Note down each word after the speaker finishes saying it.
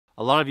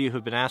A lot of you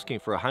have been asking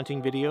for a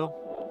hunting video.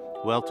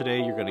 Well,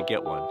 today you're going to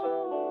get one.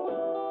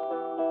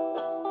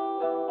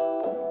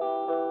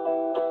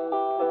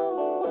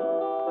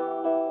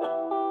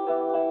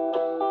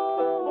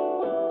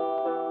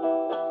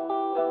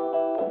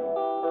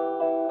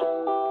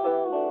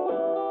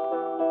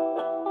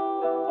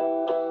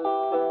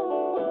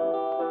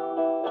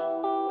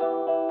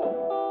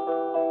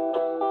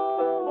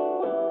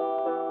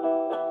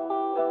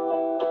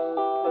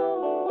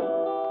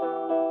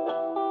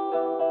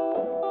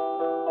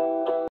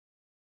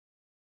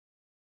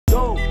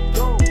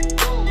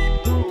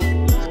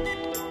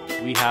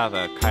 We have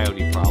a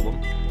coyote problem.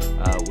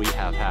 We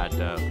have had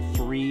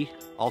 3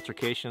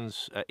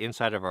 altercations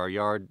inside of our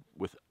yard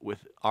with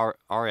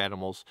our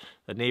animals.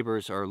 The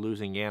neighbors are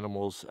losing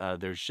animals.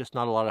 There's just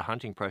not a lot of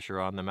hunting pressure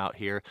on them out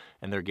here,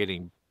 and they're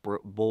getting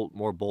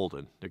more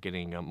bolden. They're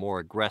getting more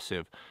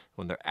aggressive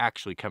when they're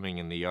actually coming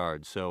in the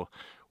yard. So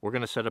we're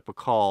going to set up a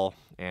call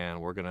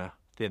and we're going to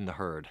thin the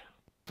herd.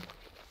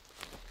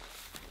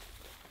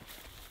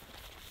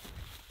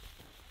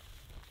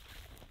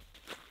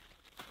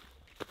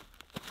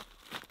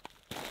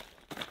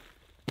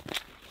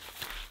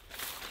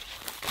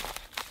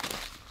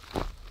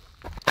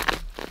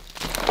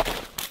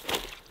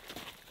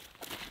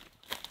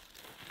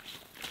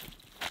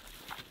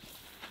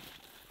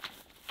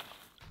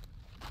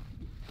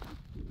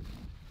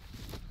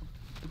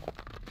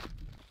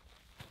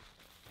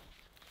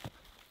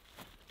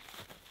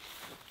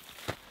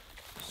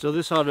 So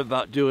this ought to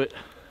about do it.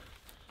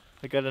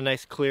 I got a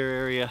nice clear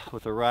area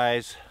with a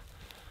rise.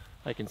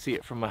 I can see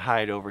it from my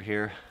hide over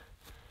here,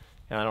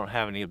 and I don't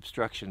have any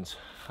obstructions.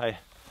 I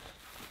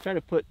try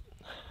to put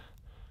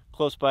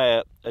close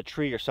by a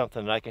tree or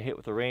something that I can hit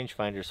with a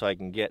rangefinder so I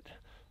can get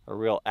a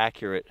real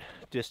accurate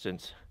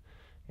distance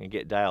and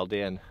get dialed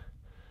in.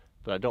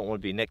 But I don't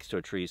want to be next to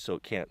a tree so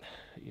it can't,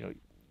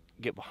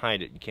 get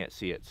behind it and you can't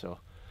see it. So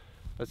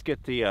let's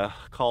get the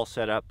call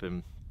set up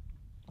and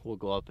we'll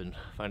go up and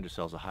find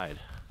ourselves a hide.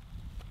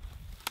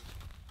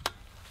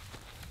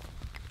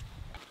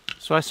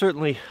 So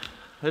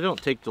I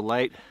don't take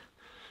delight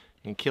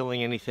in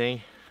killing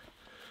anything.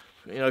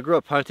 I grew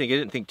up hunting. I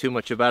didn't think too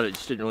much about it.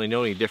 Just didn't really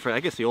know any different. I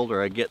guess the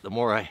older I get, the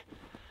more I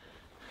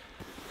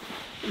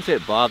wouldn't say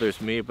it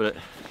bothers me, but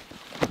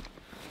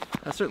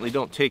I certainly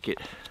don't take it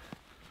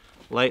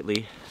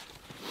lightly.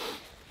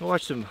 I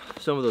watched some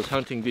of those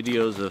hunting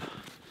videos of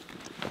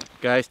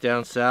guys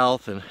down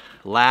south and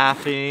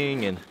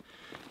laughing and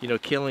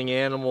killing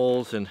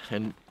animals and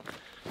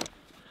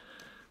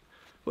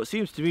what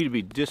seems to me to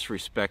be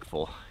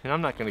disrespectful. And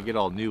I'm not going to get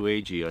all new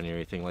agey on you or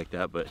anything like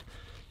that, but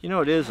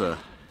it is a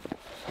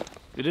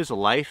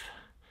life.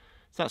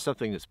 It's not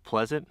something that's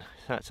pleasant.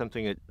 It's not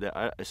something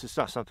it's just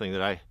not something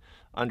that I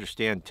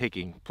understand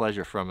taking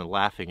pleasure from and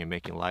laughing and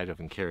making light of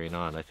and carrying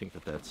on. I think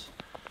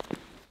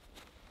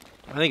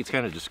it's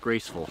kind of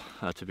disgraceful,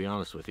 to be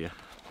honest with you.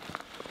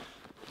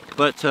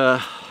 But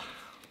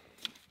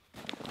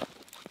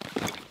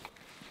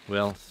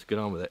well, let's get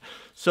on with it.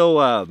 So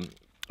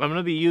I'm going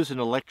to be using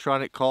an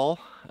electronic call.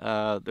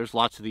 There's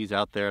lots of these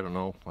out there. I don't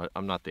know.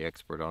 I'm not the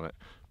expert on it,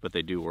 but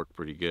they do work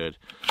pretty good.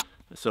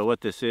 So what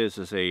this is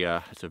it's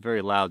a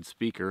very loud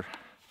speaker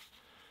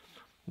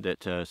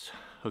that is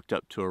hooked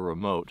up to a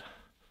remote.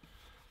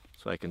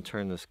 So I can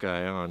turn this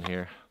guy on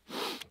here.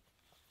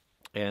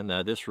 And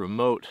this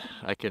remote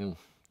I can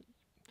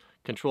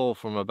control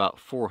from about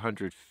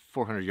 400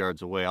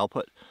 yards away. I'll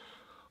put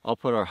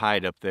our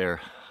hide up there,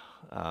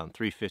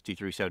 350,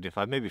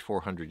 375, maybe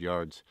 400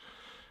 yards.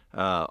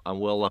 I'm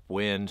well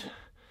upwind,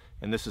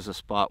 and this is a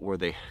spot where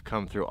they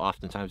come through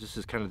oftentimes. This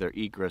is kind of their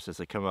egress as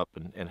they come up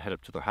and head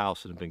up to their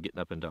house and have been getting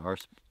up into our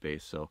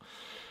space. So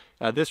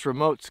this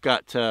remote's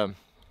got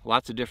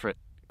lots of different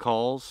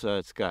calls.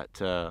 It's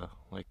got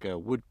like a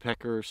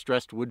woodpecker,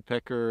 stressed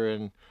woodpecker,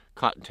 and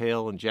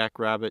cottontail and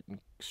jackrabbit, and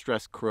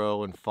stressed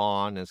crow and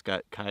fawn. And it's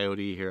got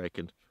coyote here. I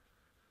can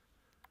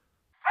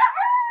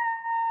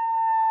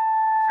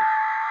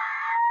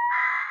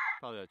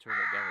probably ought to turn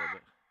that down a little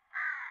bit.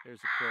 There's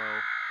a crow.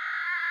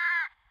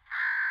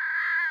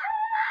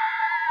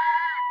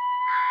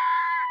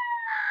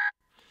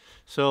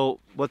 So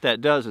what that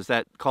does is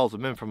that calls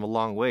them in from a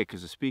long way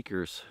because the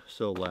speaker's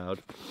so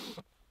loud.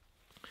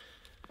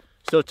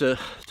 So to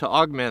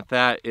augment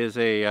that is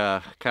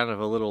a kind of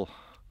a little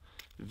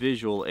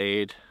visual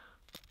aid.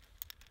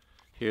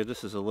 Here,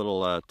 this is a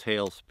little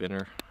tail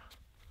spinner.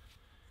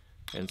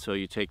 And so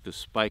you take the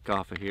spike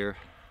off of here.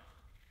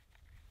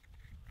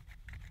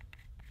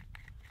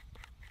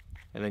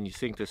 And then you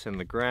sink this in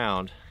the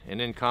ground,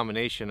 and in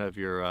combination of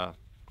your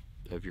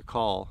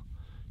call,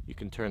 you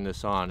can turn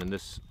this on, and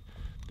this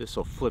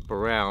will flip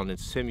around and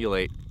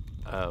simulate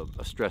a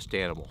stressed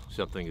animal.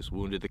 Something is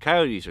wounded. The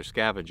coyotes are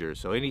scavengers,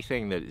 so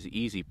anything that is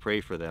easy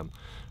prey for them,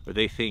 or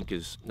they think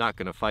is not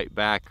going to fight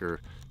back, or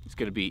it's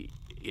going to be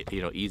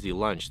easy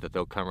lunch, that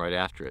they'll come right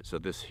after it. So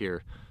this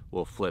here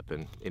will flip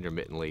and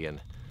intermittently, and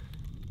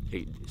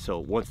so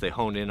once they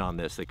hone in on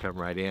this, they come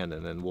right in,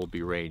 and then we'll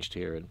be ranged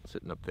here and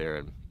sitting up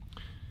there,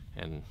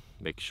 and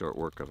make short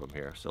work of them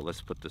here. So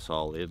let's put this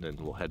all in and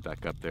we'll head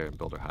back up there and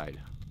build our hide.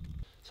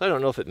 So I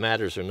don't know if it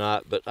matters or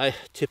not, but I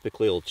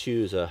typically will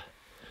choose a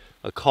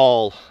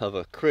call of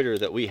a critter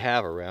that we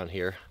have around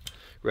here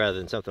rather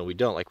than something we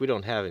don't. Like, we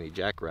don't have any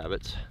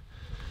jackrabbits,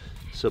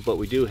 so, but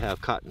we do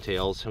have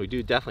cottontails, and we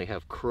do definitely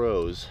have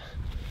crows.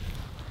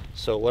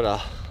 So what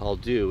I'll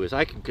do is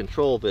I can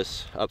control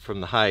this up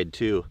from the hide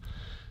too.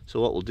 So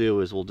what we'll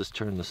do is we'll just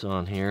turn this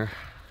on here,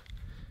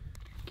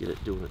 get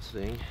it doing its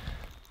thing.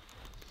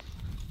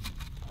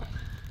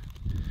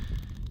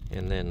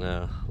 And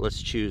then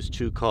let's choose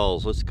 2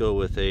 calls. Let's go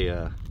with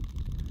a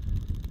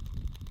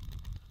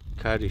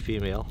coyote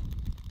female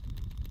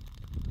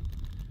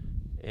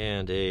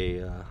and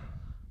a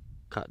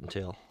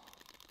cottontail.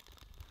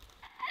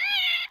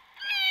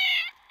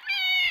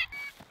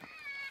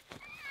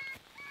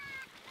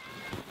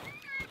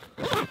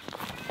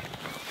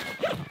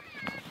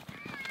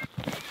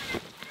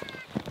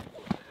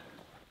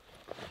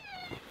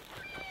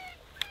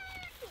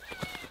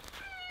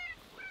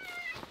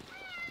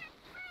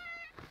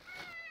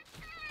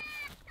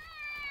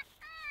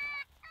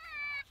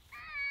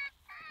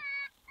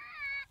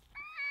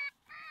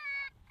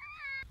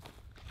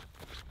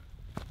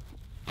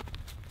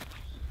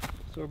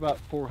 So we're about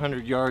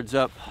 400 yards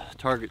up.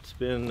 Target's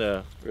been,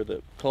 or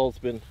the call's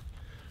been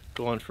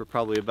going for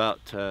probably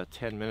about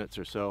 10 minutes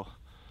or so.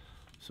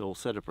 So we'll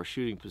set up our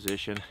shooting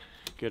position,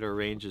 get our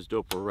ranges,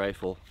 dope our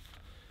rifle,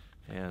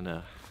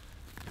 and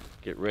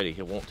get ready.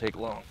 It won't take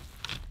long.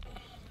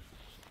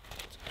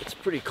 It's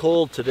pretty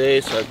cold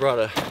today, so I brought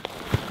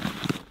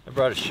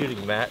a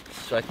shooting mat.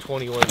 It's like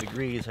 21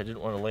 degrees. I didn't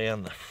want to lay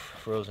on the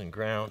frozen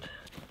ground.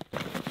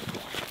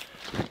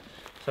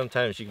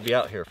 Sometimes you can be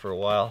out here for a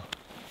while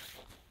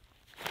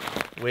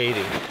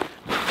waiting.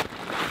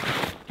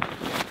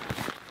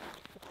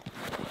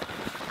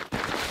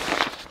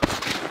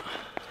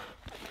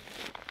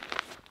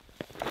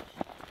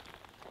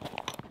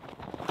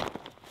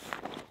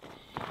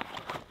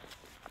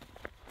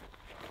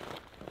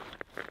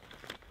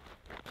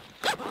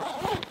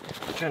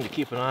 I'm trying to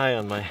keep an eye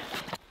on my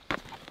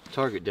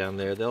target down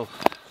there. They'll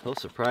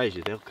surprise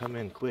you. They'll come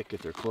in quick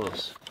if they're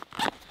close.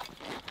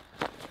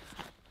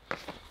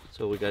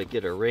 So we got to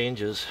get our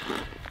ranges.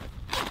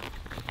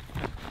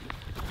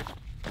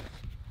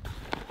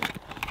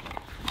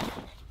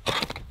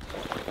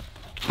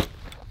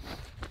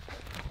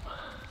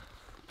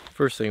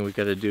 First thing we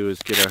got to do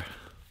is get our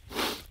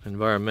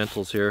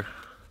environmentals here,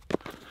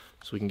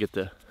 so we can get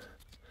the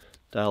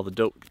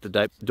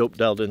dope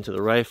dialed into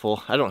the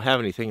rifle. I don't have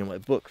anything in my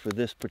book for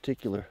this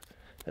particular,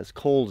 as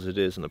cold as it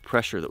is and the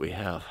pressure that we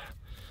have.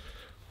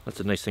 That's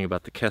the nice thing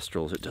about the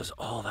Kestrels. It does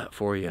all that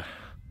for you.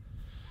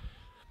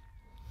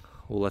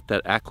 We'll let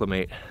that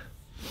acclimate,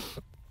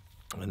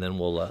 and then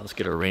we'll let's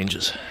get our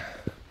ranges.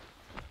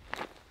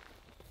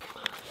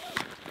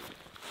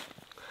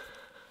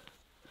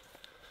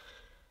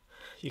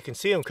 You can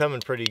see them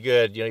coming pretty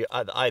good. You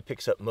know, the eye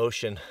picks up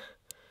motion,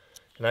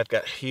 and I've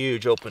got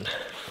huge open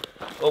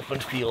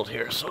field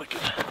here, so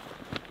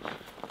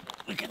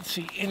we can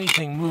see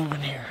anything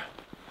moving here.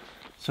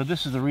 So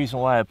this is the reason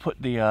why I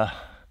put the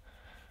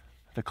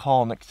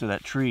call next to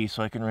that tree,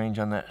 so I can range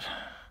on that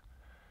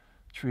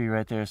tree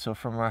right there. So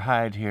from our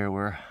hide here,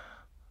 we're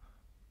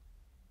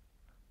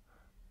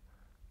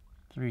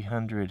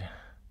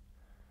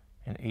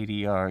 380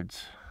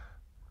 yards.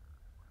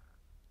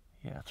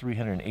 Yeah,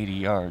 380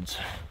 yards.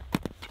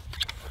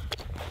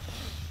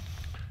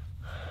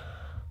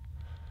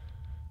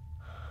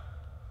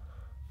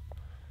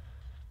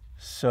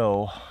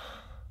 So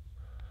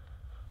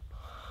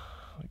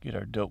we get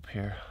our dope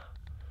here.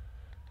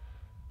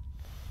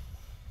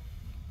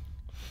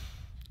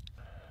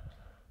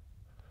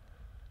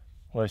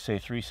 What I say,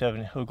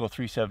 370. He'll go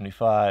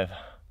 375. So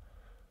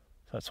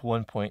that's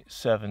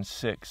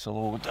 1.76. So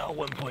we'll go down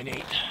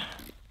 1.8.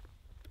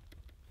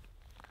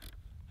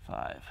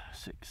 5,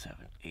 6,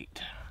 7,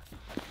 8.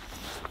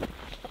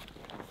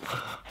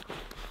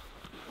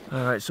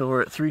 All right, so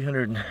we're at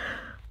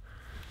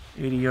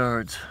 380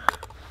 yards.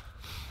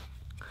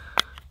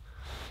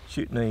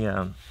 Shooting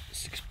a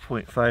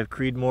 6.5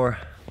 Creedmoor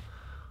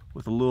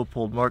with a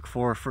Leupold Mark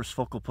IV first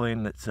focal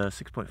plane that's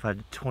 6.5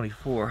 to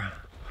 24.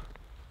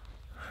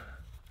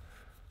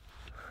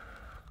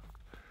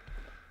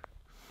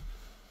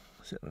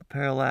 Set my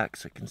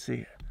parallax, I can see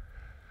it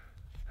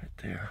right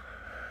there.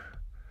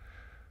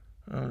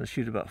 I'm going to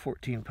shoot about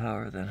 14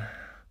 power then.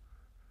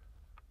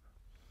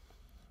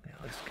 Yeah,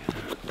 looks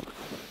good.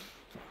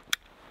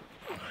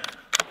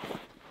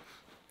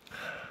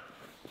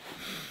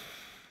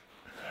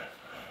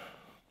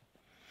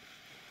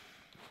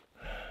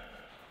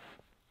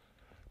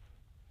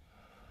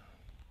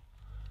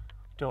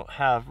 Don't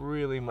have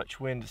really much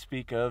wind to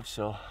speak of,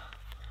 so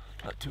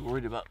not too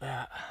worried about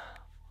that.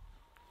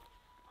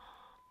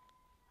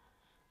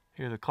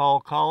 Hear the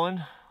call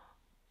calling.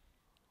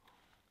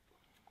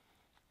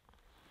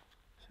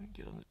 So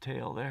get on the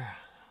tail there.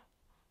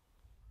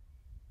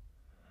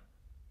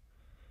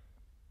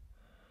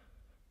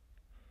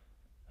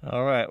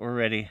 All right, we're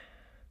ready.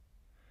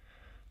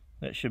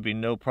 That should be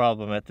no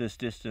problem at this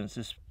distance.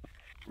 This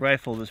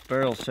rifle, this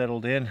barrel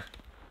settled in.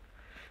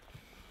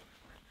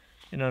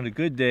 And on a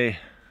good day,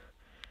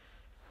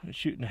 I'm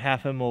shooting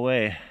half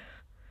MOA.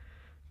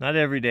 Not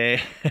every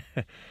day,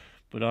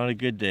 but on a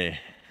good day.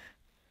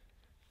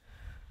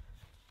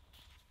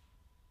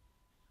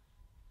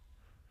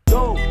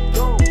 Go!